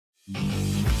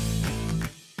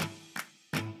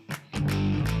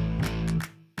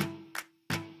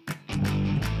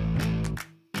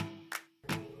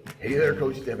Hey there,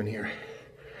 Coach Devin here.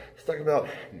 Let's talk about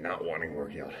not wanting to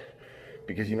work out.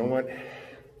 Because you know what?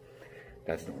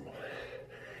 That's normal.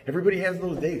 Everybody has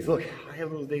those days. Look, I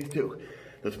have those days too.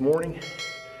 This morning,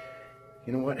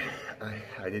 you know what?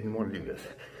 I didn't want to do this.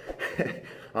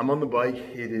 I'm on the bike.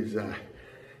 It is,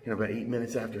 about 8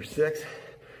 minutes after 6.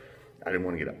 I didn't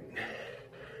want to get up.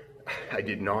 I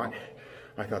did not.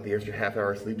 I thought the extra half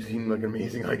hour sleep seemed like an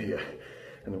amazing idea.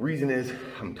 And the reason is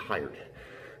I'm tired.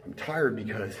 I'm tired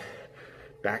because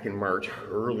back in March,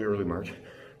 early March,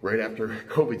 right after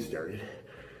COVID started,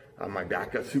 my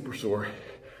back got super sore.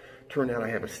 Turned out I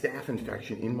have a staph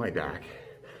infection in my back.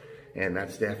 And that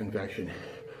staph infection,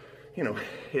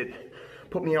 it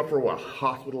put me out for a while.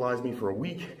 Hospitalized me for a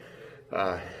week.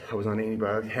 I was on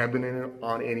antibiotics, have been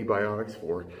on antibiotics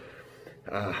for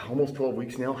almost 12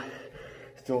 weeks now.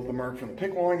 Still have the mark from the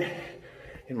pick line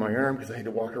in my arm because I had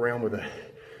to walk around with a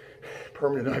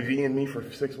permanent IV in me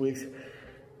for 6 weeks.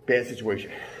 Bad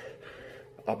situation.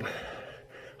 Up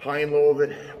high and low of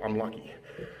it, I'm lucky.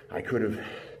 I could have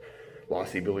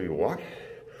lost the ability to walk.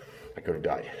 I could have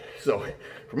died. So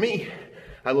for me,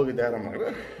 I look at that, I'm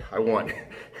like, I won.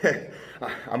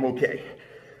 I'm okay.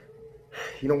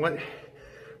 You know what?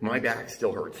 My back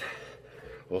still hurts.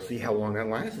 We'll see how long that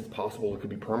lasts. It's possible it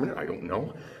could be permanent. I don't know.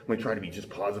 I'm going to try to be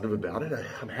just positive about it.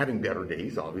 I'm having better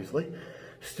days, obviously.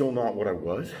 Still not what I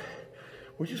was,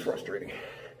 which is frustrating.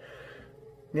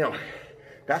 Now,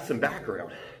 that's some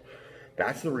background.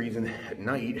 That's the reason at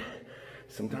night,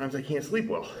 sometimes I can't sleep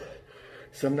well.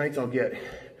 Some nights I'll get,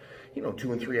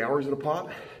 2 and 3 hours at a pop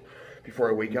before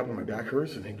I wake up and my back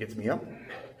hurts and it gets me up.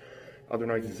 Other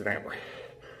nights it's an hour.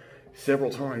 Several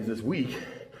times this week,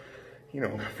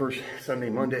 first Sunday,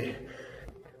 Monday,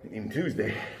 even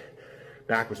Tuesday,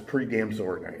 back was pretty damn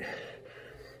sore at night.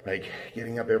 Like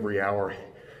getting up every hour,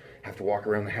 have to walk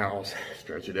around the house,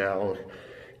 stretch it out,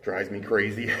 drives me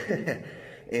crazy.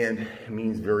 And it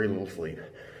means very little sleep.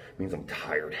 It means I'm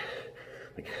tired,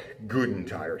 like good and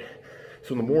tired.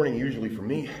 So in the morning, usually for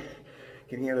me,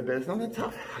 getting out of bed is not that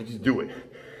tough. I just do it.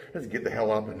 Just get the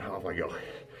hell up and off I go.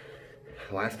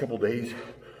 The last couple days,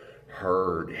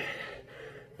 hard.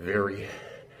 Very,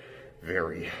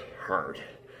 very hard.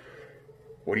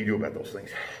 What do you do about those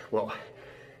things? Well,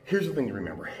 here's the thing to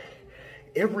remember.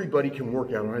 Everybody can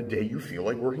work out on a day you feel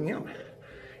like working out.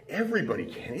 Everybody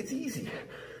can. It's easy.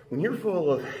 When you're full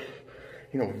of,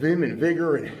 vim and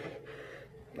vigor and,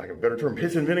 like a better term,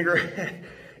 piss and vinegar,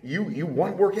 you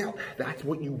want to work out. That's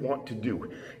what you want to do.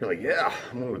 You're like, yeah,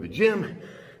 I'm going to the gym.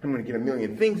 I'm going to get a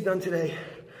million things done today.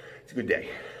 It's a good day.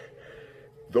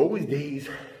 Those days,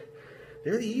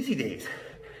 they're the easy days.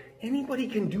 Anybody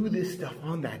can do this stuff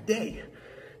on that day.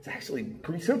 It's actually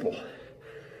pretty simple.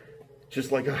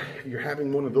 Just like if you're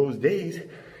having one of those days,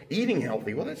 eating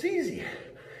healthy, well, that's easy.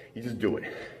 You just do it.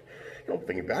 You don't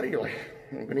think about it. You're like,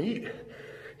 I'm going to eat. It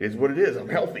is what it is. I'm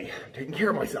healthy. I'm taking care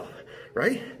of myself,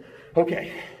 right?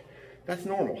 Okay, that's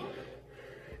normal.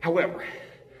 However,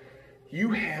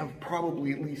 you have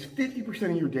probably at least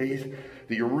 50% of your days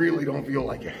that you really don't feel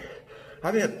like it.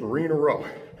 I've had 3 in a row.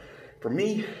 For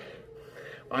me,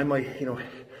 I'm like,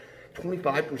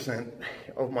 25%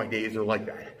 of my days are like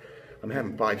that. I'm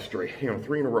having 5 straight,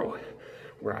 3 in a row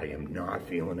where I am not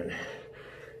feeling it.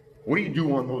 What do you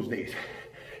do on those days?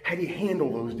 How do you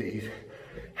handle those days?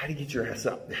 How do you get your ass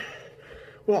up?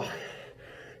 Well,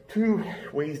 2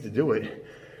 ways to do it.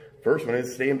 First one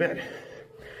is stay in bed.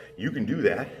 You can do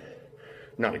that.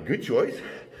 Not a good choice,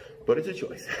 but it's a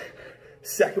choice.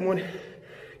 Second one,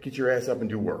 get your ass up and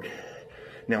do work.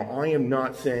 Now, I am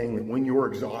not saying that when you're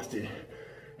exhausted,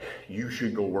 you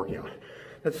should go work out.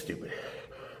 That's stupid.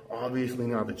 Obviously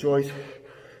not the choice.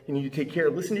 You need to take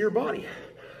care, listen to your body.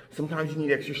 Sometimes you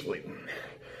need extra sleep.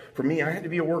 For me, I had to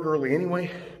be at work early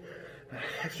anyway.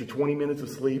 Extra 20 minutes of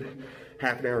sleep,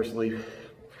 half an hour of sleep.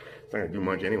 It's not gonna do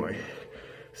much anyway.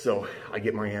 So I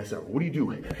get my ass up. What do you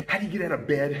do? How do you get out of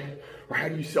bed? Or how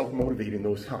do you self-motivate in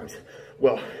those times?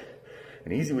 Well,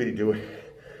 an easy way to do it,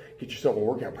 get yourself a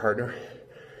workout partner.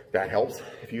 That helps.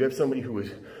 If you have somebody who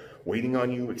is waiting on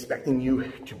you, expecting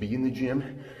you to be in the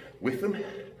gym with them,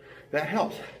 that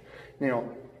helps. Now,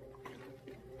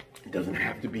 it doesn't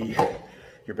have to be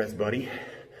your best buddy.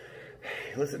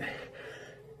 Listen,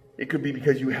 it could be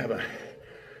because you have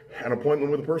an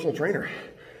appointment with a personal trainer.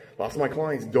 Lots of my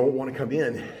clients don't want to come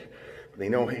in, but they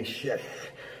know, hey, shit,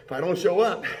 if I don't show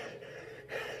up,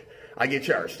 I get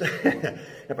charged.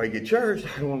 If I get charged,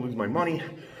 I don't want to lose my money,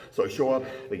 so I show up,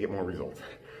 they get more results.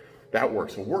 That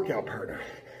works. A workout partner,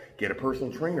 get a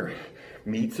personal trainer,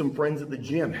 meet some friends at the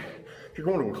gym. If you're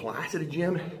going to a class at a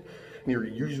gym, and you're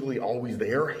usually always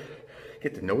there,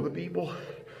 get to know the people,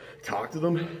 talk to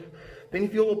them, then you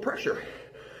feel a little pressure.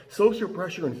 Social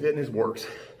pressure in fitness works.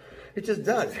 It just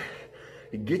does.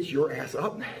 It gets your ass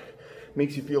up,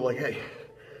 makes you feel like, hey,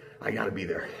 I gotta be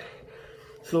there.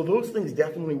 So those things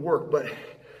definitely work, but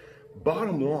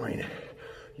bottom line,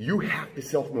 you have to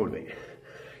self-motivate.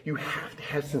 You have to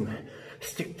have some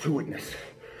stick-to-itness.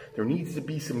 There needs to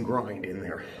be some grind in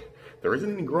there. If there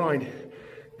isn't any grind,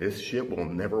 this shit will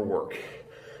never work.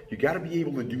 You gotta be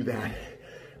able to do that.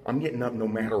 I'm getting up no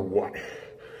matter what.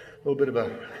 A little bit of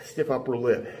a stiff upper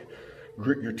lip,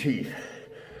 grit your teeth.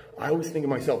 I always think of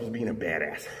myself as being a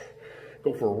badass.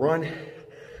 Go for a run,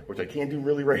 which I can't do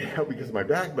really right now because of my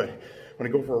back, but when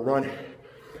I go for a run,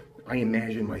 I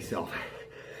imagine myself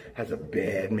as a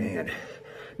bad man.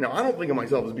 Now, I don't think of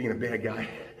myself as being a bad guy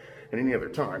at any other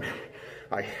time.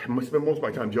 I spend most of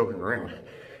my time joking around.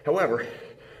 However,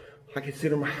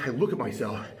 I look at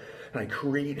myself and I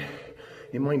create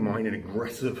in my mind an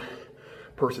aggressive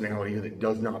personality that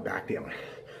does not back down.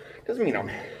 Doesn't mean I'm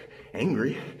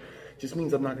angry, it just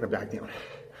means I'm not gonna back down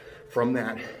from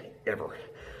that ever.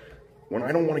 When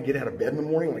I don't wanna get out of bed in the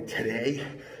morning, like today,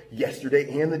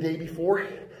 yesterday, and the day before,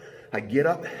 I get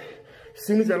up, as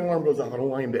soon as that alarm goes off, I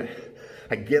don't lie in bed.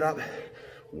 I get up,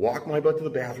 walk my butt to the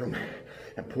bathroom,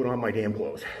 and put on my damn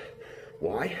clothes.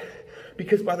 Why?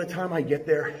 Because by the time I get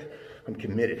there, I'm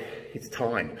committed. It's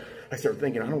time. I start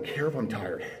thinking, I don't care if I'm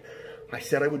tired. I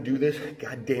said I would do this,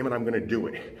 God damn it, I'm gonna do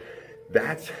it.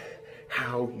 That's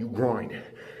how you grind.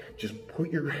 Just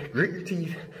grit your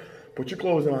teeth, put your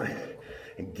clothes on,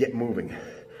 and get moving.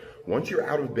 Once you're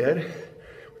out of bed,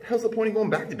 what the hell's the point of going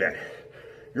back to bed?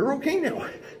 You're okay now.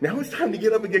 Now it's time to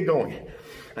get up and get going.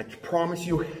 I promise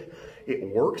you,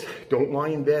 it works. Don't lie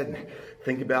in bed and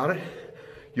think about it.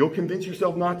 You'll convince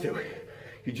yourself not to.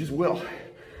 You just will.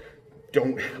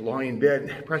 Don't lie in bed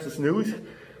and press a snooze.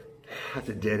 That's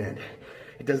a dead end.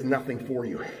 It does nothing for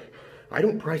you. I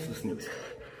don't press the snooze.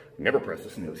 Never press the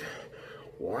snooze.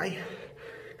 Why?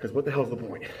 Because what the hell's the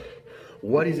point?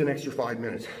 What is an extra 5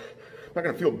 minutes? I'm not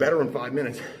gonna feel better in 5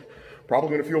 minutes.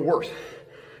 Probably gonna feel worse.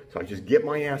 So I just get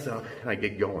my ass up and I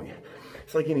get going.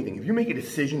 It's like anything. If you make a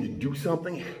decision to do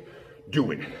something,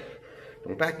 do it.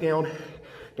 Don't back down.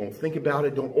 Don't think about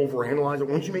it. Don't overanalyze it.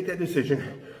 Once you make that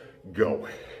decision, go.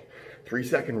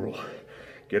 3-second rule.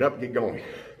 Get up, get going.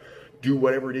 Do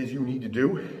whatever it is you need to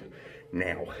do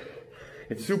now.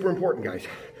 It's super important, guys.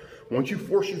 Once you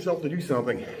force yourself to do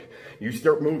something, you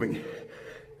start moving.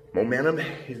 Momentum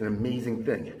is an amazing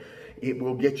thing. It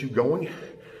will get you going.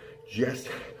 Just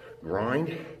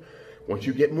grind. Once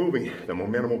you get moving, the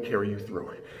momentum will carry you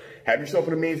through. Have yourself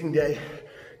an amazing day.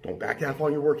 Don't back half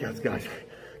on your workouts, guys.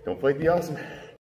 Don't fight the awesome.